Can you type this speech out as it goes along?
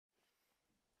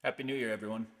Happy New Year,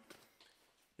 everyone.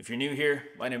 If you're new here,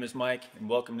 my name is Mike, and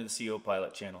welcome to the CO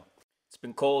Pilot channel. It's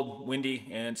been cold, windy,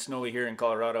 and snowy here in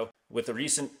Colorado, with the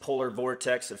recent polar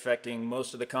vortex affecting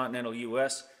most of the continental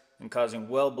US and causing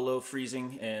well below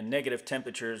freezing and negative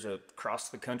temperatures across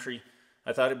the country.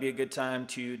 I thought it'd be a good time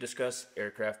to discuss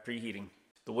aircraft preheating,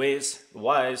 the ways, the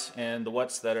whys, and the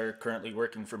whats that are currently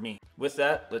working for me. With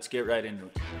that, let's get right into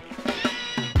it.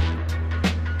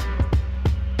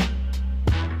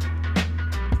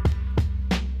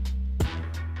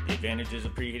 The advantages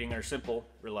of preheating are simple: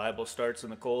 reliable starts in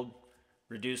the cold,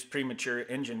 reduced premature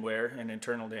engine wear and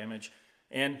internal damage,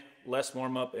 and less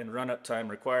warm-up and run-up time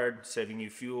required, saving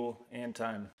you fuel and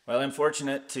time. While I'm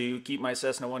fortunate to keep my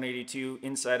Cessna 182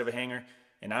 inside of a hangar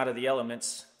and out of the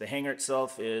elements, the hangar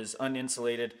itself is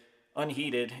uninsulated,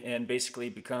 unheated, and basically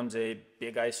becomes a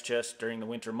big ice chest during the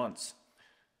winter months.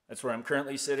 That's where I'm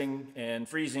currently sitting and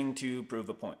freezing to prove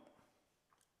a point.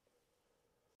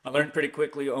 I learned pretty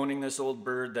quickly owning this old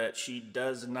bird that she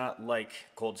does not like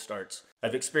cold starts.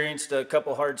 I've experienced a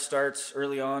couple hard starts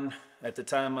early on. At the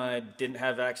time, I didn't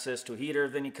have access to a heater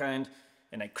of any kind,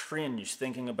 and I cringe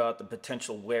thinking about the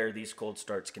potential wear these cold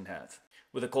starts can have.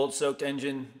 With a cold-soaked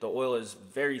engine, the oil is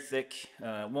very thick,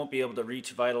 won't be able to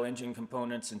reach vital engine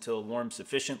components until warmed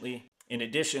sufficiently. In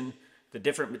addition, the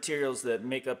different materials that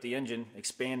make up the engine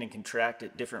expand and contract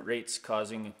at different rates,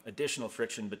 causing additional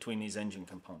friction between these engine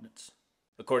components.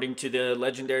 According to the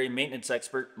legendary maintenance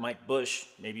expert, Mike Bush,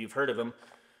 maybe you've heard of him,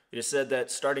 it is said that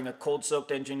starting a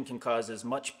cold-soaked engine can cause as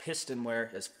much piston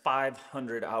wear as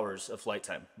 500 hours of flight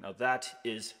time. Now that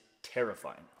is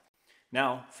terrifying.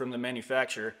 Now, from the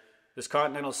manufacturer, this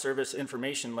Continental Service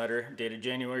Information Letter, dated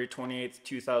January 28,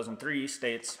 2003,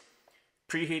 states,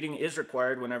 "Preheating is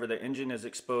required whenever the engine is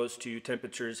exposed to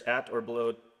temperatures at or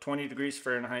below 20 degrees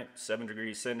Fahrenheit, 7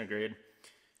 degrees centigrade,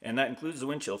 and that includes the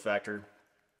wind chill factor,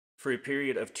 for a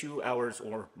period of 2 hours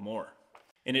or more."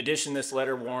 In addition, this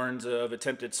letter warns of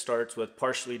attempted starts with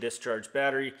partially discharged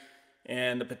battery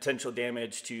and the potential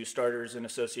damage to starters and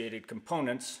associated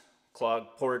components,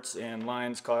 clogged ports and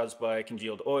lines caused by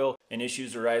congealed oil, and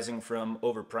issues arising from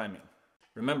overpriming.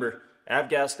 Remember,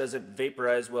 avgas doesn't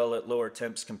vaporize well at lower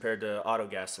temps compared to auto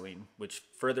gasoline, which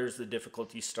furthers the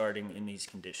difficulty starting in these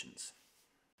conditions.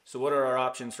 So what are our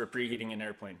options for preheating an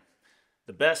airplane?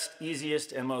 The best,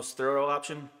 easiest, and most thorough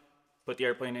option: put the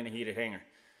airplane in a heated hangar.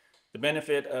 The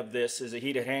benefit of this is a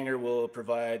heated hangar will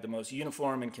provide the most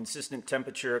uniform and consistent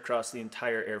temperature across the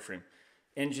entire airframe.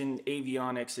 Engine,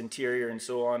 avionics, interior, and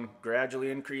so on gradually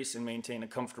increase and maintain a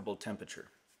comfortable temperature.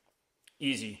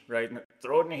 Easy, right?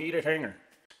 Throw it in a heated hangar.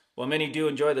 While many do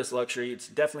enjoy this luxury, it's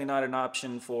definitely not an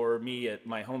option for me at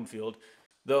my home field,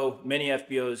 though many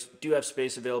FBOs do have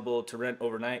space available to rent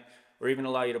overnight or even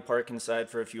allow you to park inside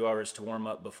for a few hours to warm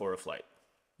up before a flight.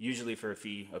 Usually for a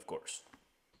fee, of course.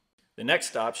 The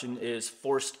next option is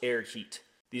forced air heat.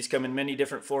 These come in many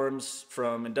different forms,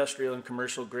 from industrial and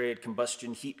commercial grade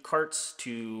combustion heat carts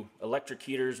to electric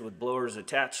heaters with blowers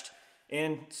attached,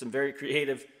 and some very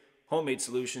creative homemade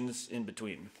solutions in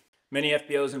between. Many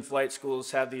FBOs and flight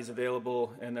schools have these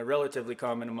available, and they're relatively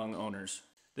common among owners.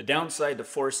 The downside to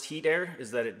forced heat air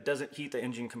is that it doesn't heat the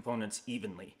engine components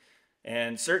evenly.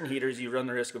 And certain heaters, you run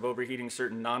the risk of overheating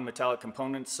certain non-metallic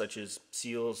components such as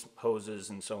seals, hoses,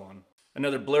 and so on.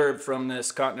 Another blurb from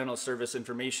this Continental Service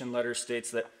Information Letter states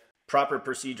that proper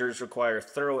procedures require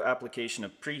thorough application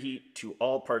of preheat to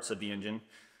all parts of the engine,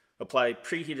 apply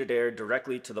preheated air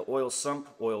directly to the oil sump,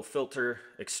 oil filter,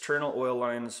 external oil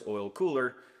lines, oil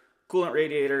cooler, coolant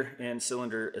radiator, and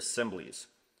cylinder assemblies.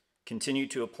 Continue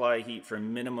to apply heat for a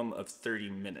minimum of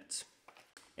 30 minutes.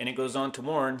 And it goes on to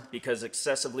warn, because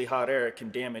excessively hot air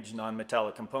can damage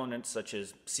non-metallic components such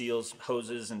as seals,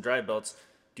 hoses, and drive belts,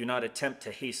 do not attempt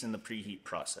to hasten the preheat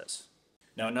process.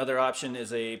 Now, another option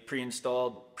is a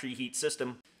pre-installed preheat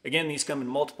system. Again, these come in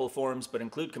multiple forms, but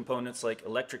include components like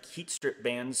electric heat strip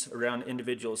bands around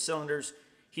individual cylinders,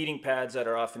 heating pads that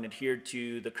are often adhered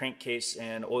to the crankcase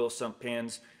and oil sump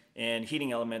pans, and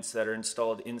heating elements that are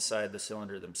installed inside the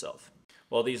cylinder themselves.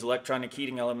 While these electronic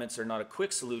heating elements are not a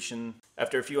quick solution,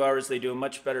 after a few hours they do a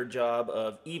much better job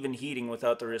of even heating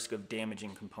without the risk of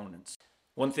damaging components.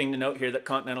 One thing to note here that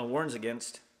Continental warns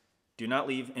against: do not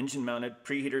leave engine-mounted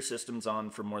preheater systems on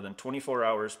for more than 24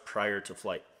 hours prior to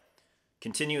flight.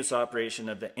 Continuous operation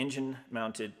of the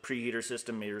engine-mounted preheater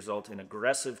system may result in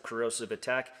aggressive corrosive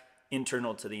attack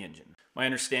internal to the engine. My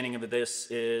understanding of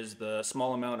this is the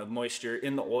small amount of moisture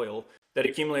in the oil that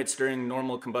accumulates during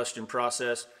normal combustion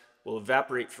process will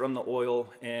evaporate from the oil,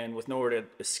 and with nowhere to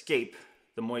escape,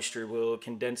 the moisture will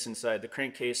condense inside the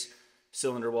crankcase,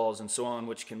 cylinder walls, and so on,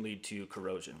 which can lead to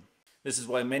corrosion. This is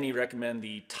why many recommend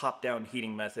the top-down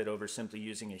heating method over simply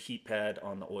using a heat pad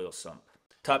on the oil sump.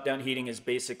 Top-down heating is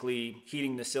basically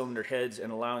heating the cylinder heads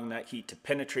and allowing that heat to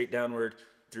penetrate downward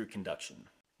through conduction.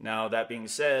 Now, that being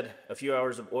said, a few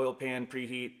hours of oil pan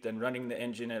preheat, then running the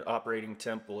engine at operating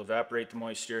temp will evaporate the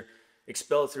moisture,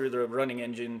 expel through the running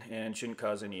engine, and shouldn't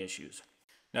cause any issues.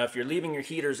 Now, if you're leaving your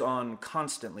heaters on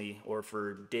constantly or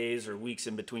for days or weeks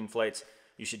in between flights,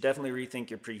 you should definitely rethink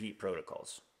your preheat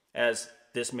protocols, as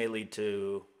this may lead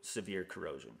to severe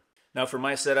corrosion. Now, for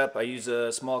my setup, I use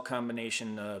a small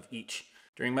combination of each.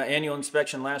 During my annual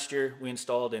inspection last year, we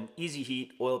installed an Easy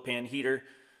Heat oil pan heater.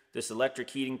 This electric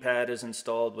heating pad is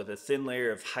installed with a thin layer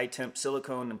of high temp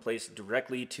silicone and placed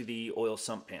directly to the oil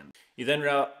sump pan. You then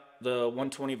route the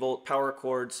 120 volt power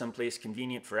cord someplace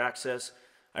convenient for access.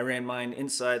 I ran mine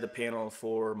inside the panel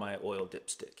for my oil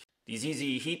dipstick. These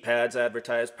Easy Heat pads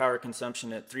advertise power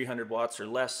consumption at 300 watts or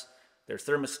less. They're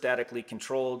thermostatically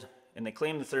controlled, and they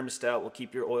claim the thermostat will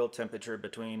keep your oil temperature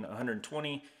between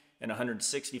 120 and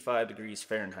 165 degrees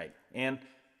Fahrenheit, and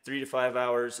 3 to 5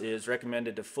 hours is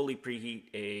recommended to fully preheat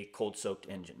a cold-soaked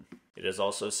engine. It is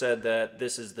also said that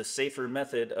this is the safer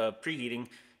method of preheating,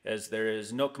 as there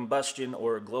is no combustion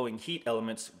or glowing heat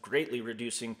elements, greatly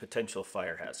reducing potential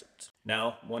fire hazards.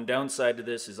 Now, one downside to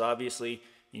this is obviously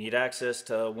you need access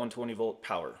to 120 volt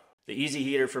power. The Easy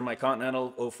Heater for my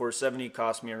Continental 0470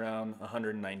 cost me around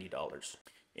 $190.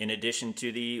 In addition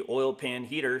to the oil pan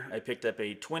heater, I picked up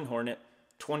a Twin Hornet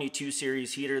 22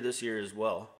 series heater this year as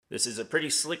well. This is a pretty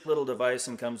slick little device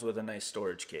and comes with a nice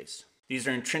storage case. These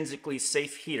are intrinsically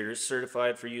safe heaters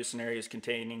certified for use in areas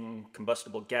containing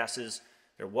combustible gases.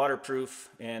 They're waterproof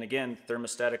and, again,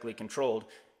 thermostatically controlled.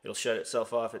 It'll shut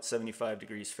itself off at 75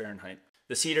 degrees Fahrenheit.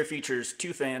 This heater features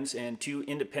 2 fans and 2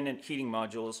 independent heating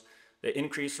modules that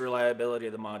increase reliability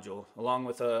of the module, along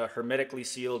with a hermetically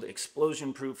sealed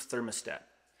explosion-proof thermostat.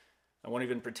 I won't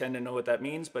even pretend to know what that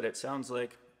means, but it sounds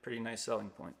like a pretty nice selling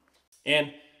point.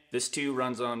 And this too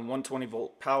runs on 120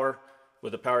 volt power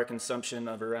with a power consumption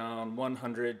of around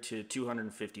 100 to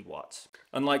 250 watts.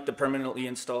 Unlike the permanently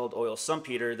installed oil sump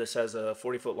heater, this has a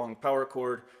 40-foot long power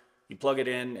cord. You plug it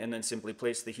in and then simply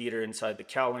place the heater inside the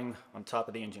cowling on top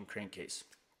of the engine crankcase.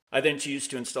 I then choose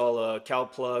to install a cowl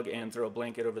plug and throw a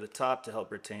blanket over the top to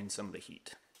help retain some of the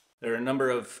heat. There are a number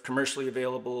of commercially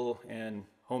available and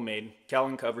homemade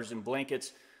cowling covers and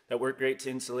blankets that work great to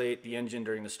insulate the engine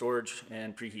during the storage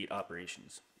and preheat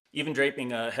operations. Even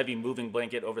draping a heavy moving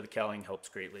blanket over the cowling helps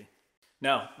greatly.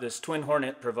 Now, this Twin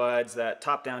Hornet provides that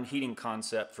top-down heating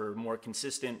concept for more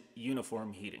consistent,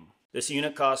 uniform heating. This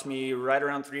unit cost me right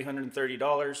around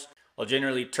 $330. I'll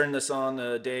generally turn this on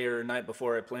the day or night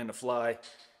before I plan to fly,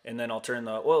 and then I'll turn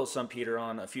the oil sump heater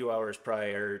on a few hours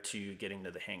prior to getting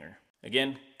to the hangar.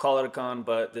 Again, call it a con,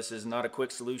 but this is not a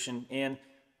quick solution, and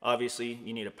obviously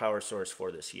you need a power source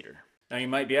for this heater. Now you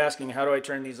might be asking, how do I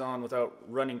turn these on without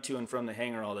running to and from the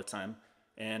hangar all the time?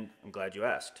 And I'm glad you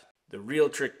asked. The real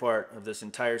trick part of this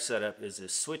entire setup is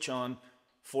this switch on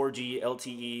 4G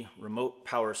LTE remote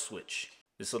power switch.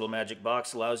 This little magic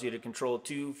box allows you to control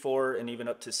 2, 4, and even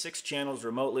up to 6 channels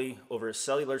remotely over a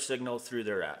cellular signal through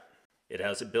their app. It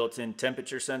has a built-in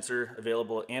temperature sensor,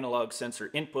 available analog sensor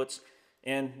inputs,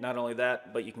 and not only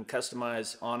that, but you can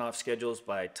customize on-off schedules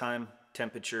by time,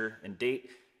 temperature, and date.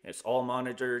 It's all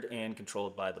monitored and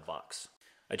controlled by the box.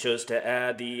 I chose to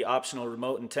add the optional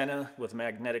remote antenna with a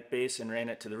magnetic base and ran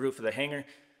it to the roof of the hangar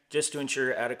just to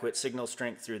ensure adequate signal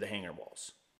strength through the hangar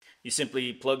walls. You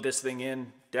simply plug this thing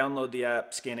in, download the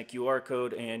app, scan a QR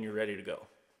code, and you're ready to go.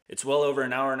 It's well over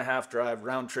an hour-and-a-half drive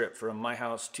round trip from my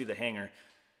house to the hangar.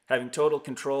 Having total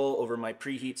control over my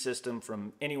preheat system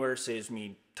from anywhere saves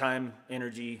me time,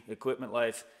 energy, equipment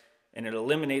life, and it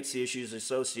eliminates the issues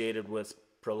associated with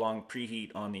prolonged preheat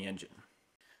on the engine.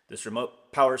 This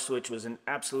remote power switch was an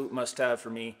absolute must-have for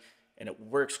me, and it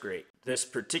works great. This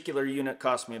particular unit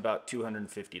cost me about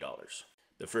 $250.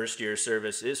 The first year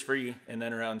service is free, and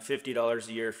then around $50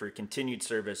 a year for continued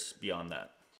service beyond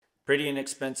that. Pretty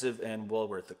inexpensive and well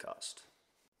worth the cost.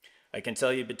 I can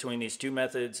tell you, between these two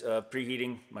methods of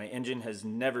preheating, my engine has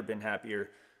never been happier.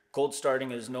 Cold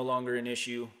starting is no longer an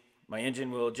issue. My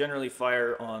engine will generally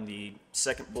fire on the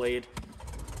second blade,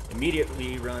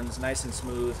 immediately runs nice and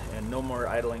smooth, and no more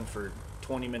idling for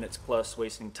 20 minutes plus,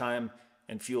 wasting time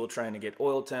and fuel trying to get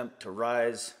oil temp to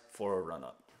rise for a run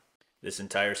up. This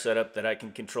entire setup that I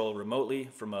can control remotely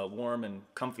from a warm and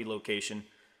comfy location,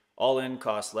 all in,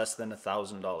 costs less than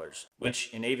 $1,000, which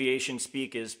in aviation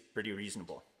speak is pretty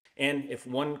reasonable. And if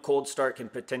one cold start can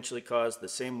potentially cause the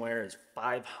same wear as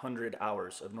 500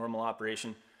 hours of normal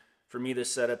operation, for me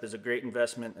this setup is a great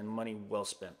investment and money well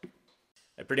spent.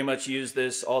 I pretty much use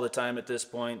this all the time at this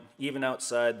point, even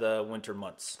outside the winter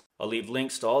months. I'll leave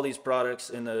links to all these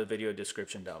products in the video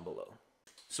description down below.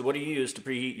 So what do you use to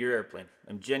preheat your airplane?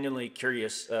 I'm genuinely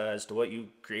curious as to what you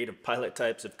creative pilot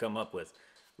types have come up with.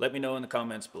 Let me know in the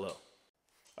comments below.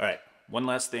 All right, one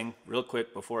last thing real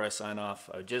quick before I sign off.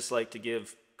 I would just like to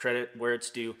give credit where it's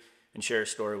due and share a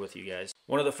story with you guys.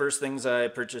 One of the first things I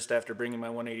purchased after bringing my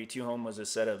 182 home was a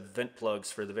set of vent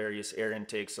plugs for the various air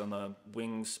intakes on the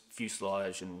wings,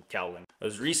 fuselage, and cowling. I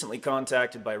was recently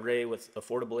contacted by Ray with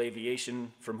Affordable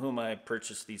Aviation, from whom I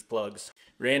purchased these plugs.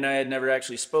 Ray and I had never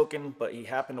actually spoken, but he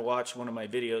happened to watch one of my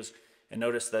videos and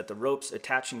noticed that the ropes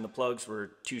attaching the plugs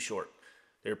were too short.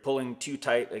 They were pulling too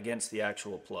tight against the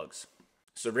actual plugs.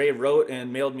 So Ray wrote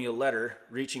and mailed me a letter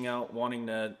reaching out, wanting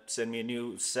to send me a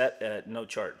new set at no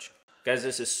charge. Guys,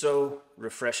 this is so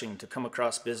refreshing to come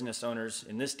across business owners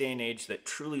in this day and age that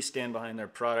truly stand behind their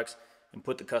products and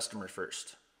put the customer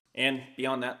first. And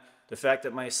beyond that, the fact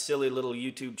that my silly little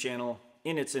YouTube channel,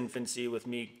 in its infancy with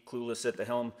me clueless at the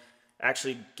helm,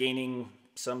 actually gaining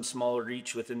some small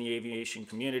reach within the aviation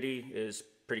community is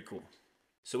pretty cool.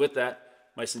 So with that,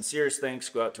 my sincerest thanks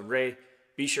go out to Ray.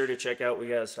 Be sure to check out what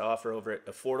he has to offer over at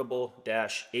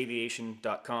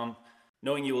affordable-aviation.com,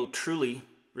 knowing you will truly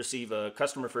receive a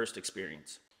customer-first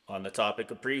experience. On the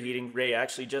topic of preheating, Ray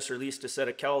actually just released a set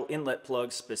of cowl inlet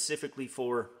plugs specifically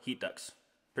for heat ducts.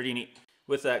 Pretty neat.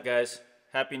 With that, guys,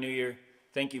 Happy New Year.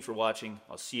 Thank you for watching.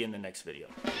 I'll see you in the next video.